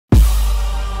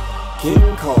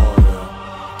King Carter,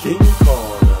 King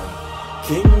Carter,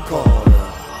 King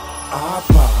Carter,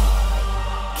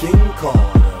 iPod, King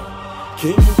Carter,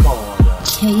 King Carter,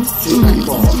 King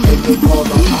Carter, the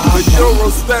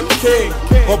Eurostep King,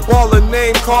 a baller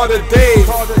named Carter Dave,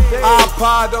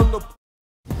 iPod on the.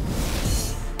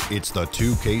 It's the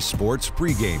 2K Sports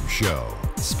pregame show,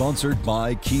 sponsored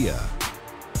by Kia.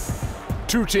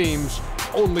 Two teams,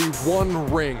 only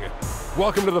one ring.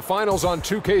 Welcome to the finals on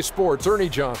 2K Sports. Ernie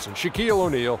Johnson, Shaquille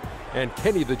O'Neal, and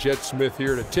Kenny the Jet Smith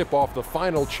here to tip off the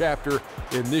final chapter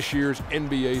in this year's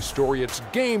NBA story. It's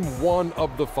game one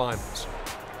of the finals.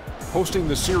 Hosting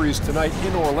the series tonight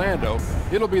in Orlando,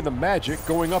 it'll be the Magic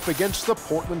going up against the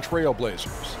Portland Trail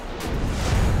Blazers.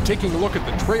 Taking a look at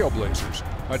the Trail Blazers,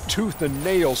 a tooth and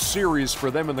nail series for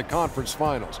them in the conference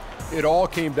finals. It all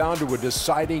came down to a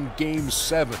deciding Game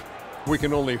 7. We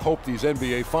can only hope these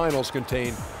NBA finals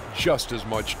contain just as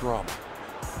much drama.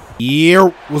 Yeah,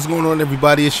 what's going on,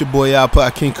 everybody? It's your boy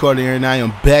iPodKingCarter, and I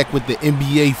am back with the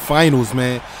NBA finals,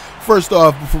 man. First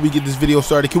off, before we get this video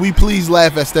started, can we please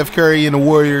laugh at Steph Curry and the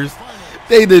Warriors?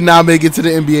 They did not make it to the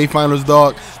NBA finals,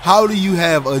 dog. How do you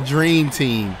have a dream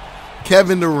team?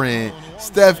 Kevin Durant,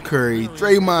 Steph Curry,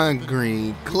 Draymond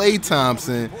Green, Klay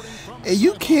Thompson, and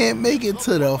you can't make it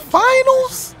to the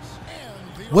finals?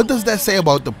 What does that say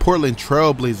about the Portland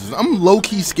Trail Blazers? I'm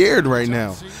low-key scared right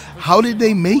now. How did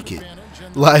they make it?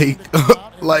 Like,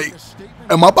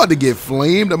 am I about to get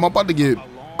flamed? Am I about to get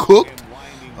cooked?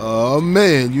 Oh,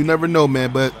 man, you never know,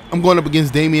 man. But I'm going up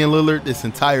against Damian Lillard this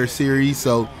entire series,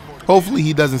 so hopefully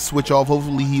he doesn't switch off.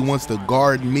 Hopefully he wants to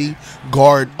guard me,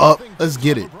 guard up. Let's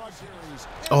get it.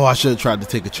 Oh, I should have tried to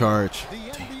take a charge.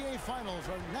 Damn.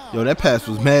 Yo, that pass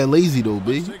was mad lazy, though,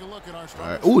 B. All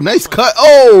right. Ooh, nice cut.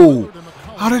 Oh!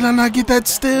 How did I not get that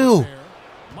still?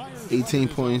 18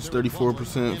 points,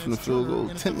 34% from the field goal,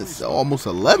 10 assists, almost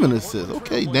 11 assists.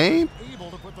 Okay, Dame.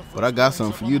 But I got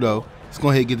something for you, though. Let's go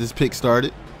ahead and get this pick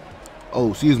started.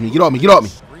 Oh, excuse me. Get off me. Get off me.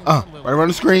 Right around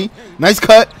the screen. Nice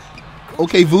cut.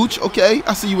 Okay, Vooch. Okay.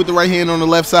 I see you with the right hand on the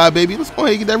left side, baby. Let's go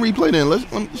ahead and get that replay then. Let's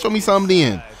show me something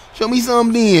then. Show me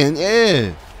something then.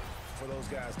 Yeah.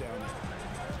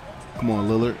 Come on,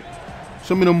 Lillard.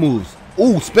 Show me the moves.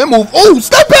 Oh, spin move. Oh,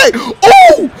 step back.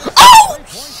 Oh, oh,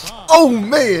 oh,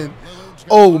 man.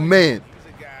 Oh, man.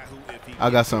 I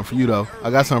got something for you, though.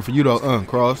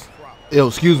 Cross. Ew,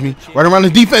 excuse me. Right around the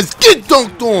defense. Get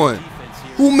dunked on.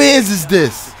 Who mans is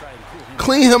this?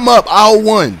 Clean him up. I'll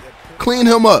one. Clean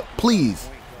him up, please.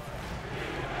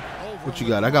 What you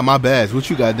got? I got my badge. What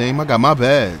you got, Dame? I got my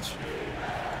badge.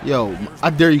 Yo, I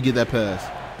dare you get that pass.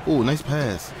 Oh, nice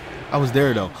pass. I was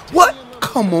there, though. What?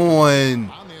 Come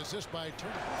on.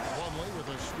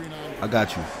 I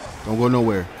got you. Don't go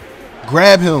nowhere.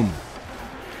 Grab him. All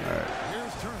right.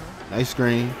 Nice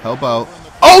screen. Help out.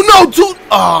 Oh, no, dude.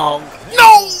 Oh,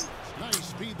 no.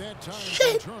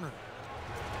 Shit.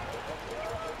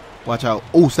 Watch out.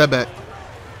 Oh, step back.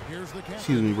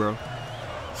 Excuse me, bro.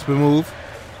 Spin move.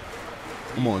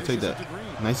 Come on, take that.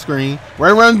 Nice screen.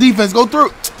 Right around the defense. Go through.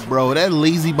 Bro, that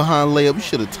lazy behind layup. You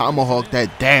should have tomahawked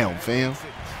that down, fam.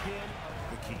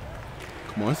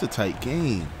 Come on, it's a tight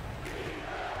game.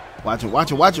 Watch it. Watch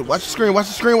the screen.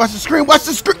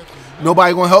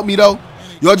 Nobody gonna help me, though.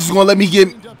 Y'all just gonna let me get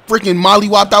freaking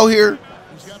mollywopped out here?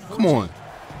 Come on.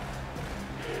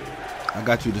 I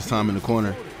got you this time in the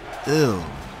corner. Ew.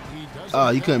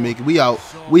 You couldn't make it. We out.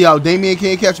 Damian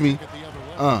can't catch me.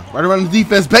 Right around the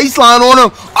defense. Baseline on him.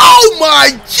 Oh,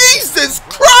 my Jesus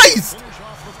Christ.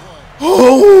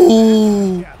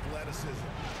 Oh.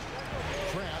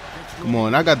 Come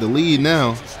on. I got the lead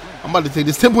now. I'm about to take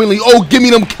this 10-point lead. Oh, give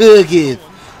me them cookies.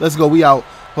 Let's go. We out.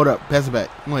 Hold up. Pass it back.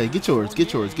 Come on. Get yours.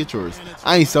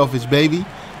 I ain't selfish, baby.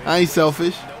 I ain't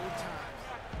selfish.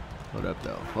 Hold up,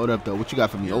 though. What you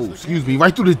got for me? Oh, excuse me.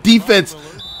 Right through the defense.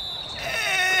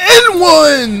 And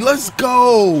one. Let's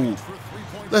go.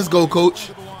 Let's go, coach.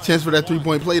 Chance for that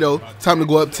three-point play, though. Time to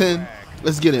go up 10.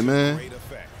 Let's get it, man.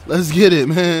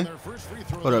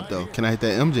 Hold up, though. Can I hit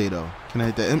that MJ, though?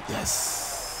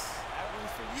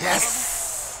 Yes.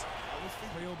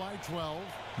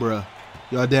 Bruh.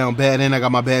 Y'all down bad, and I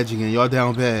got my badge again. Y'all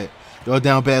down bad. Look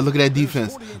at that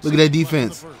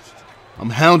defense. I'm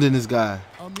hounding this guy.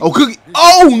 Oh, cookie.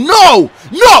 Oh,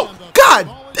 no. God,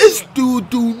 this dude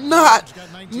do not.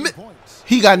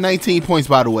 He got 19 points,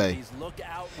 by the way.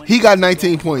 He got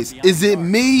 19 points. Is it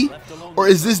me? Or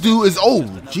is this dude oh,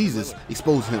 Jesus.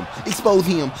 Expose him. Get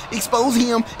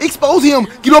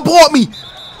up off me.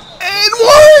 And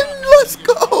one. Let's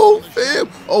go, fam.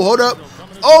 Oh, hold up.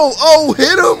 Oh,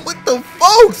 hit him with the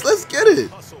folks. Let's get it.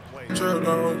 I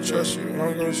don't trust you.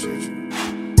 I'm gonna shoot you.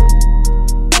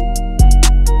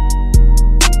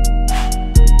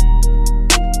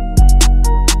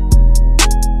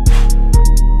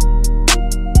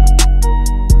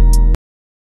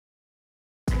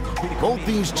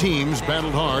 teams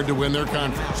battled hard to win their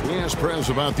conference. We asked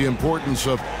Prez about the importance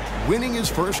of winning his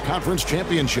first conference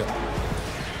championship.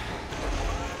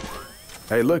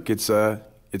 Hey, look, it's a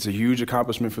huge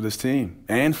accomplishment for this team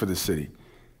and for the city.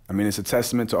 I mean, it's a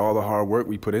testament to all the hard work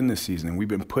we put in this season, and we've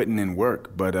been putting in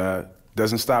work, but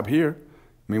doesn't stop here.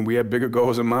 I mean, we have bigger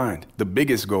goals in mind, the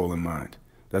biggest goal in mind.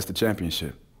 That's the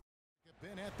championship.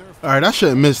 All right, I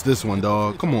shouldn't miss this one,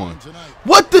 dog. Come on.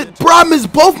 What the? Bro, I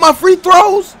missed both my free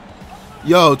throws?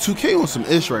 Yo, 2K on some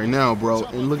ish right now, bro.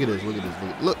 And look at this, look at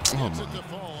this. Look. Oh,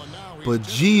 my. But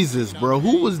Jesus, bro.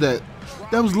 Who was that?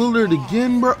 That was Lillard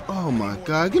again, bro. Oh, my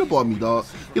God. Get up on me, dog.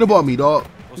 Get up on me, dog.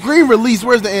 Green release.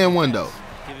 Where's the and1, though?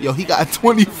 Yo, he got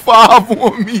 25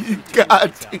 on me.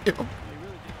 God damn.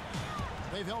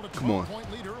 Come on.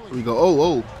 Here we go.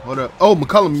 Oh, hold up. Oh,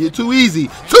 McCollum, you're too easy.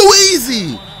 Too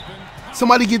easy.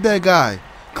 Somebody get that guy.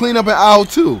 Clean up an aisle,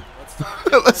 too.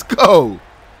 Let's go.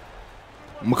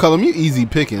 McCollum, you easy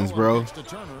pickings, bro.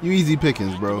 You easy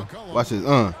pickings, bro. Watch this.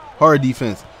 Hard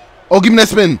defense. Oh, give me that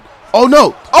spin. Oh,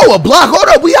 no. Oh, a block. Hold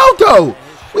up. We out, though.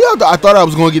 We out, though. I thought I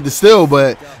was going to get the steal,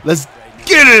 but let's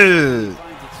get it.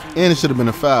 And it should have been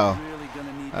a foul.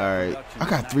 All right. I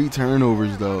got 3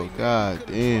 turnovers, though. God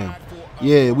damn.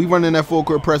 Yeah, we running that full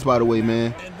court press, by the way,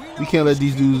 man. We can't let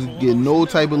these dudes get no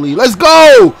type of lead. Let's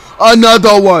go.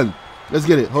 Another one. Let's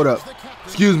get it. Hold up.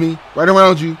 Excuse me. Right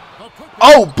around you.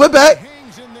 Oh, put back.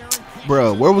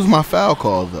 Bro, where was my foul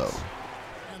call, though?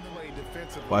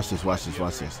 Watch this, watch this,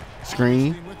 watch this.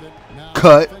 Screen.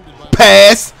 Cut.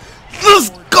 Pass. Let's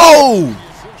go.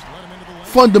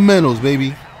 Fundamentals,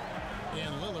 baby.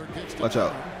 Watch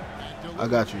out. I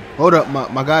got you. Hold up.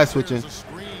 My guy's switching.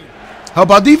 How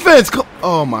about defense?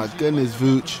 Oh, my goodness,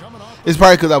 Vooch. It's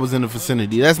probably because I was in the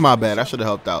vicinity. That's my bad. I should have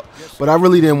helped out. But I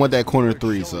really didn't want that corner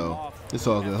 3, so it's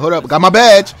all good. Hold up. Got my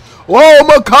badge. Whoa,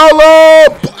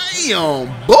 McCollum. Bam,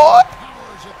 boy.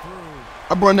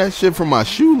 I brought that shit from my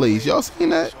shoelace. Y'all seen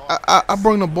that? I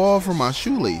brought the ball from my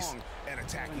shoelace.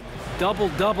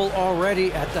 Double-double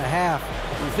already at the half.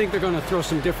 You think they're going to throw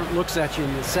some different looks at you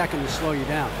in the second to slow you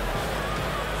down?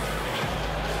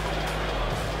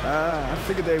 I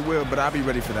figured they will, but I'll be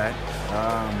ready for that.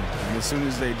 And as soon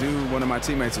as they do, one of my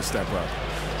teammates will step up.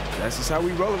 That's just how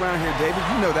we roll around here, David.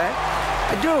 You know that.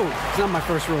 I do. It's not my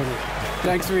first rodeo.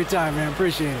 Thanks for your time, man.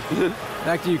 Appreciate it.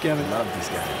 Back to you, Kevin. Love this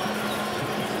guy.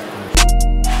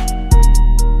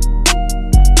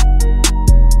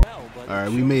 All right,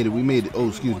 we made it. We made it. Oh,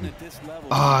 excuse me.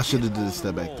 Ah, I should have did a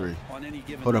step back 3.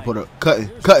 Hold up, hold up. Cutting.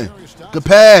 Good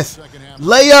pass.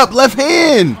 Layup, left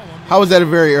hand. How was that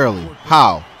very early?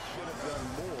 How?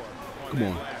 Come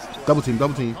on. Double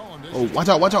team. Oh, watch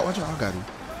out. I got him.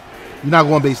 You're not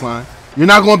going baseline.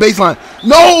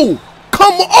 No!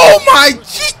 Come on. Oh, my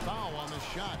G.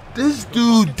 This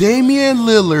dude, Damian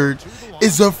Lillard,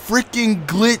 is a freaking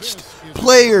glitched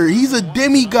player. He's a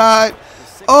demigod.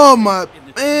 Oh, my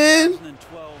man.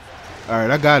 All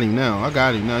right, I got him now.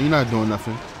 You're not doing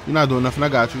nothing. I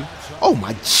got you. Oh,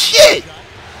 my shit.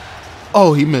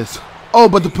 Oh, he missed. Oh,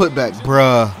 but the putback,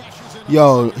 bruh.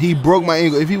 Yo, he broke my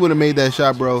ankle. If he would have made that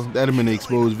shot, bro, that'd have been the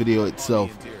exposed video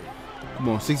itself. Come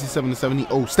on, 67-70.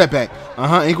 Oh, step back.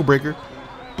 Ankle breaker.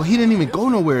 But he didn't even go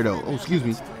nowhere, though. Oh, excuse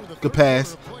me. Good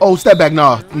pass. Oh, step back.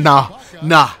 Nah.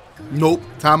 Nope.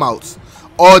 Timeouts.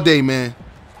 All day, man.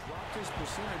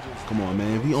 Come on,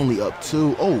 man. We only up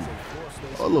 2. Oh,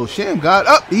 a little sham got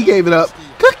up. He gave it up.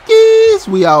 Cookies.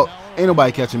 We out. Ain't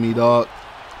nobody catching me, dog.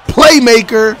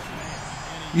 Playmaker.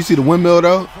 You see the windmill,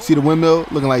 though? See the windmill?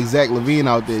 Looking like Zach LaVine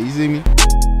out there. You see me?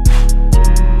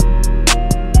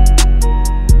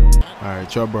 All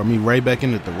right, y'all brought me right back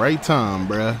in at the right time,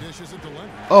 bruh.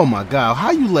 Oh, my God.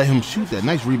 How you let him shoot that?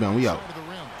 Nice rebound. We out.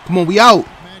 Come on, we out.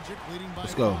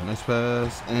 Let's go. Nice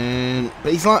pass. And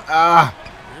baseline.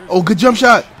 Oh, good jump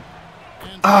shot.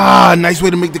 Nice way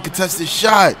to make the contested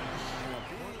shot.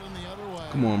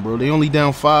 Come on, bro. They only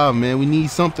down 5, man. We need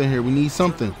something here.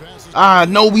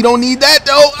 No, we don't need that,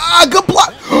 though. Good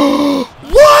block.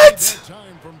 What?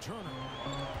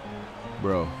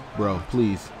 Bro,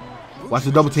 please. Watch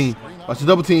the double team.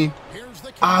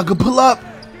 Good pull up.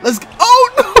 Let's go. Oh,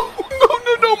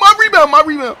 no. My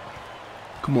rebound.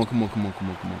 Come on.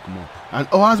 I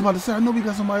was about to say, I know we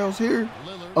got somebody else here.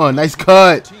 Oh, nice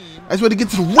cut. Nice way to get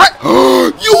to the right.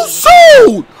 You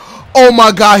sold. Oh,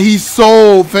 my God. He's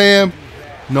sold, fam.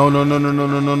 No.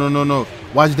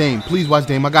 Watch Dame. Please watch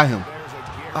Dame. I got him.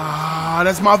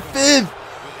 That's my 5th.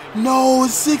 No,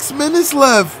 it's 6 minutes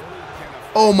left.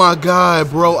 Oh, my God,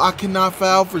 bro. I cannot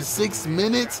foul for 6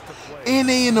 minutes. And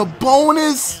they in a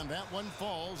bonus.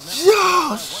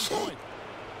 Yo, shit.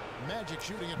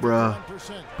 Bruh.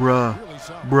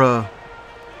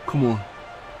 Come on.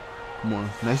 Come on.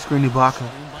 Nice screen, Ibaka.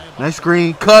 Nice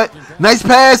screen. Cut. Nice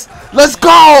pass. Let's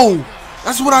go.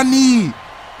 That's what I need.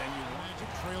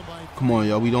 Come on,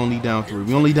 y'all. We don't need down 3.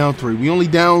 We only down 3. We only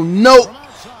down. Nope.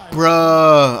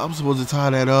 Bruh. I'm supposed to tie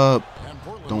that up.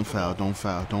 Don't foul. Don't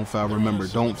foul. Don't foul. Remember,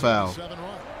 don't foul.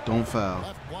 Don't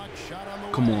foul.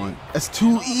 Come on. That's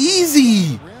too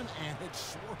easy.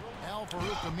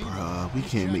 Bruh, we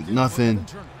can't make nothing.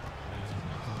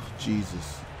 Oh,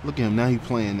 Jesus. Look at him. Now he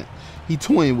playing it. He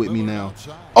toying with me now.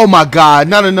 Oh, my God.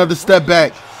 Not another step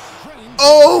back.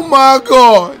 Oh, my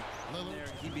God.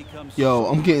 Yo,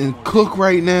 I'm getting cooked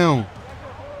right now.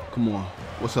 Come on.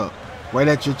 What's up? Right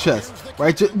at your chest.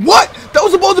 Right at your... What? That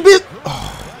was supposed to be...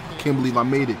 Oh, I can't believe I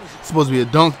made it. It's supposed to be a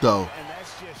dunk, though.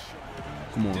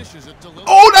 Come on.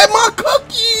 Oh, that's my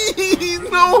cookie!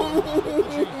 No!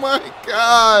 Oh, my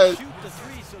God.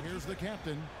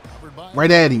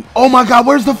 Right at him. Oh, my God.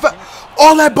 Where's the foul?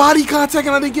 All that body contact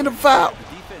and I didn't get a foul.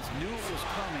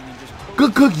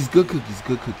 Good cookies. Good cookies.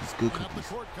 Good cookies. Good cookies.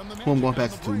 Who I'm going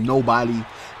past it to? Nobody.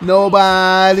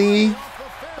 Nobody.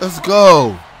 Let's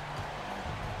go.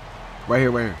 Right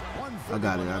here, right here. I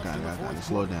got it. I got it. I got it.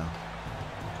 Slow it down.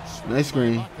 Nice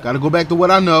screen. Got to go back to what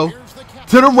I know.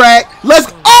 To the rack.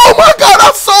 Let's. Oh my God,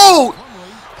 I'm sold.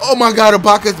 Oh my God,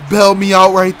 Ibaka's bailed me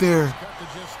out right there.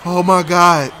 Oh my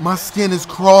God, my skin is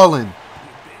crawling.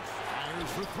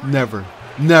 Never,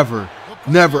 never,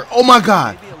 never. Oh my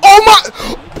God. Oh my.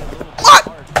 What?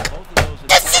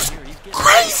 This is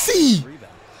crazy.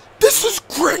 This is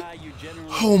great.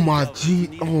 Oh my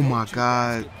G. Oh my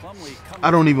God.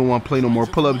 I don't even want to play no more.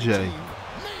 Pull up, Jay.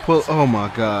 Oh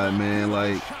my God, man.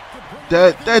 Like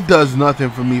that does nothing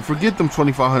for me. Forget them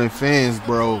 2,500 fans,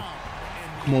 bro.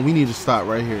 Come on, we need to stop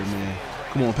right here, man.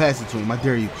 Come on, pass it to him. I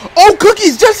dare you. Oh,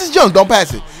 cookies, just as young. Don't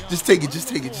pass it. Just take it. Just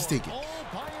take it. Just take it.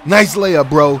 Nice layup,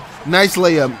 bro. Nice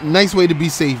layup. Nice way to be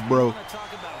safe, bro.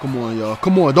 Come on, y'all.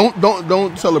 Come on.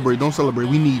 Don't celebrate. Don't celebrate.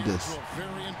 We need this.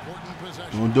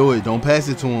 Don't do it. Don't pass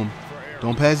it to him.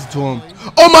 Don't pass it to him.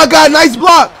 Oh my God, nice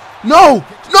block. No,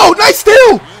 no, nice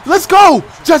steal. Let's go.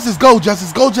 Justice, go.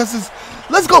 Justice, go. Justice.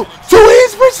 Let's go. 2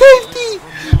 hands for safety.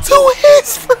 2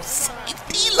 hands for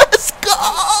safety. Let's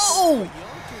go.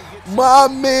 My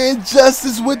man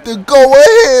Justice with the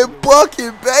go-ahead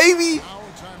bucket, baby.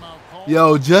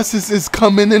 Yo, Justice is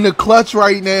coming in the clutch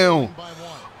right now.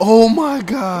 Oh my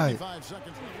God.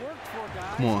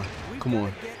 Come on. Come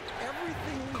on.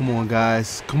 Come on,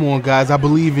 guys. Come on, guys. I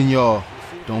believe in y'all.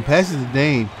 Don't pass it to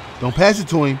Dame. Don't pass it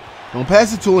to him. Don't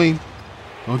pass it to him.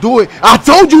 Don't do it. I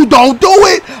told you don't do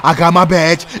it. I got my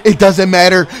badge. It doesn't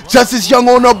matter. Justice Young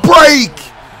on the break.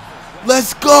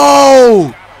 Let's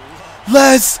go.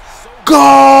 Let's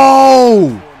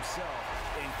go.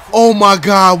 Oh, my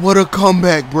God. What a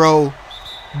comeback, bro.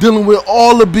 Dealing with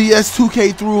all the BS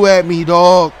 2K threw at me,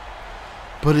 dog.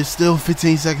 But it's still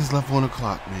 15 seconds left on the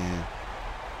clock, man.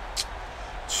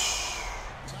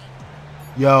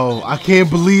 Yo, I can't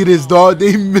believe this, dog.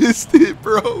 They missed it,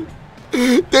 bro.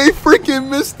 They freaking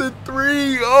missed the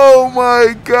 3. Oh,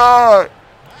 my God.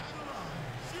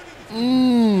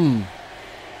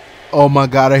 Oh, my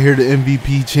God. I hear the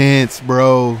MVP chants,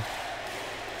 bro.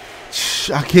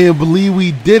 I can't believe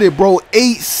we did it, bro.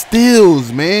 8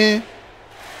 steals, man.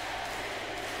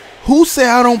 Who say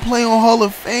I don't play on Hall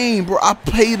of Fame, bro? I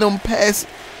play them pass.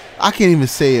 I can't even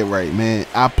say it right, man.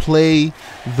 I play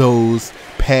those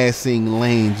passing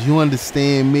lanes. You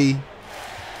understand me?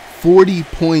 40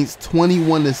 points,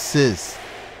 21 assists.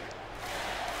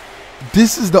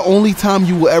 This is the only time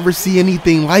you will ever see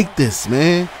anything like this,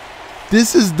 man.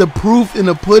 This is the proof in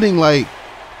the pudding. Like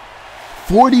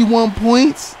 41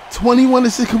 points, 21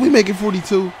 assists. Can we make it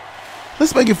 42?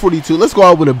 Let's make it 42. Let's go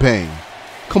out with a bang.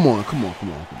 Come on, come on,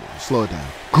 come on, come on. Slow it down.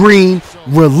 Green,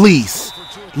 release.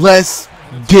 Let's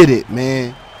get it,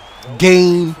 man.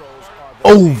 Game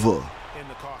over.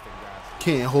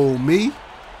 Can't hold me.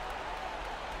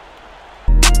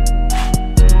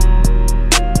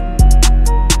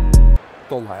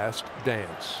 The last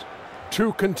dance.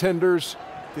 2 contenders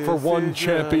for 1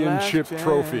 championship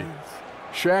trophy.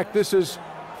 Shaq, this is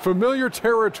familiar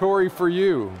territory for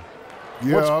you.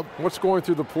 Yeah. What's going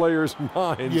through the players'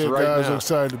 minds yeah, right guys now? are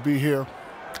excited to be here.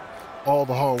 All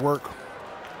the hard work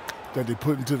that they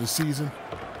put into the season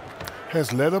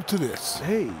has led up to this.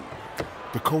 Hey.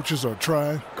 The coaches are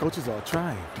trying. Coaches are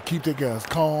trying. To keep their guys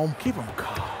calm. Keep them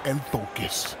calm. And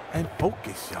focused. And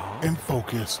focus, y'all. And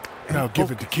focus. Now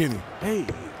give it to Kenny. Hey.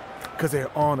 Because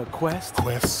they're on a quest.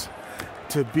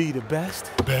 To be the best.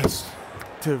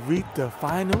 To reach the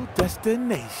final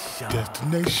destination.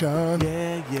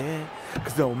 Yeah.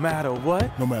 Because no matter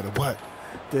what.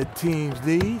 The teams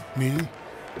need. Me.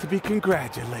 To be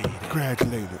congratulated.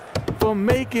 for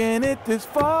making it this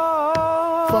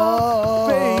far,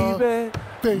 baby.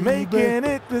 Making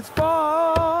it this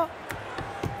far,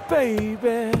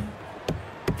 baby.